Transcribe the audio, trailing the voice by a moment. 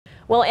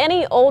Well,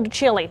 any old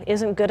chili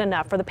isn't good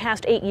enough. For the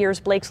past 8 years,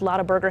 Blake's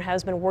Lotaburger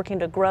has been working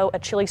to grow a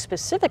chili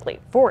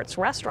specifically for its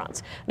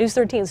restaurants. News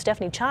 13's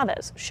Stephanie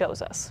Chavez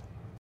shows us.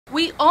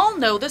 We all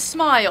know the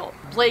smile.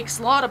 Blake's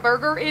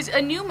Lotaburger is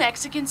a New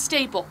Mexican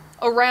staple.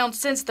 Around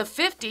since the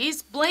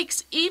 50s,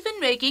 Blake's even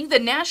making the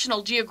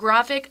National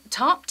Geographic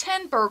Top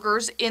 10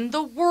 Burgers in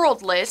the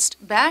World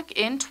list back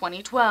in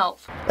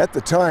 2012. At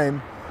the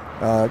time,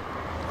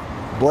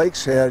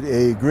 Blake's had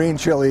a green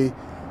chili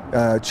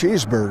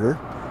cheeseburger,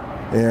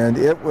 and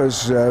it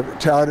was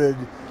touted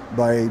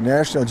by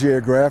National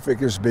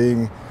Geographic as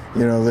being,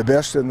 the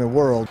best in the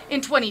world.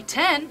 In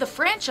 2010, the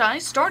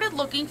franchise started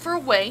looking for a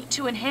way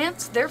to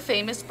enhance their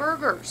famous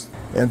burgers.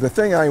 And the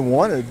thing I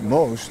wanted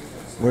most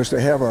was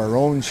to have our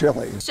own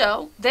chili.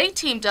 So they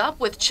teamed up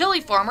with chili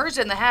farmers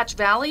in the Hatch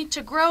Valley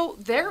to grow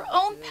their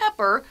own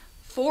pepper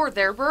for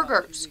their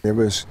burgers. It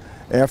was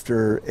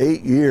after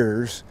 8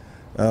 years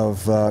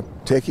of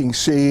taking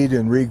seed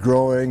and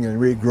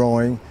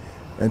regrowing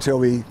until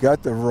we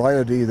got the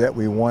variety that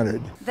we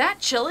wanted. That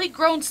chili,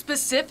 grown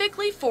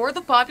specifically for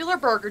the popular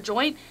burger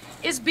joint,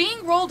 is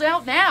being rolled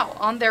out now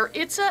on their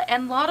Itza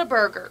and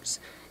Lotaburgers,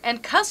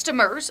 and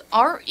customers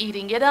are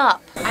eating it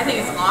up. I think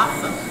it's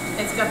awesome.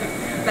 It's got the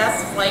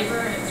best flavor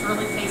and it's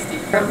really tasty.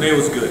 It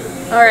was good.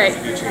 All right. It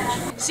was a good change.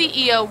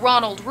 CEO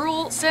Ronald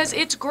Rule says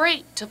it's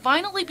great to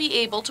finally be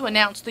able to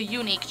announce the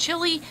unique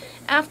chili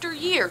after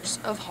years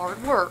of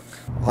hard work.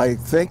 I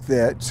think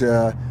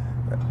that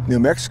New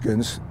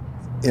Mexicans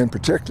in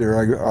particular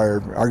are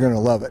going to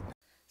love it.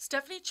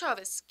 Stephanie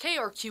Chavez,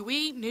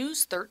 KRQE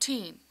News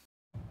 13.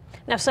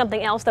 Now,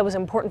 something else that was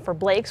important for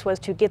Blake's was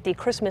to get the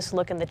Christmas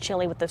look in the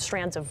chili with the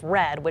strands of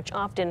red, which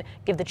often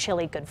give the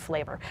chili good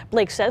flavor.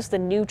 Blake says the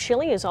new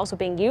chili is also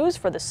being used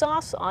for the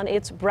sauce on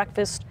its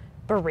breakfast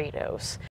burritos.